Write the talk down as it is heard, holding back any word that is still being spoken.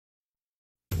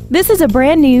This is a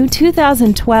brand new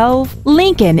 2012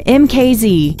 Lincoln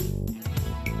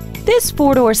MKZ. This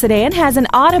four-door sedan has an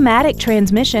automatic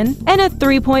transmission and a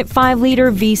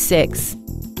 3.5-liter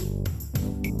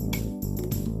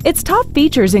V6. Its top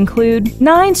features include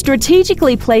 9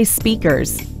 strategically placed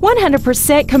speakers,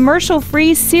 100%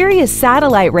 commercial-free Sirius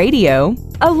satellite radio,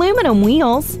 aluminum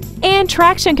wheels, and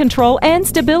traction control and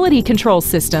stability control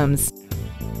systems.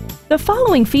 The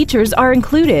following features are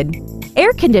included: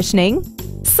 air conditioning,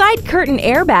 side curtain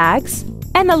airbags,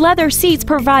 and the leather seats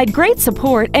provide great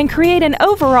support and create an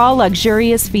overall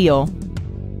luxurious feel.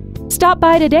 Stop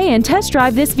by today and test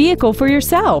drive this vehicle for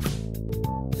yourself.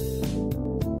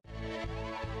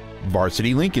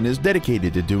 Varsity Lincoln is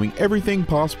dedicated to doing everything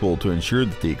possible to ensure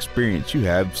that the experience you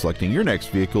have selecting your next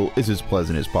vehicle is as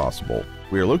pleasant as possible.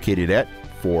 We are located at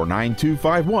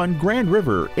 49251 Grand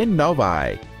River in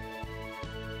Novi.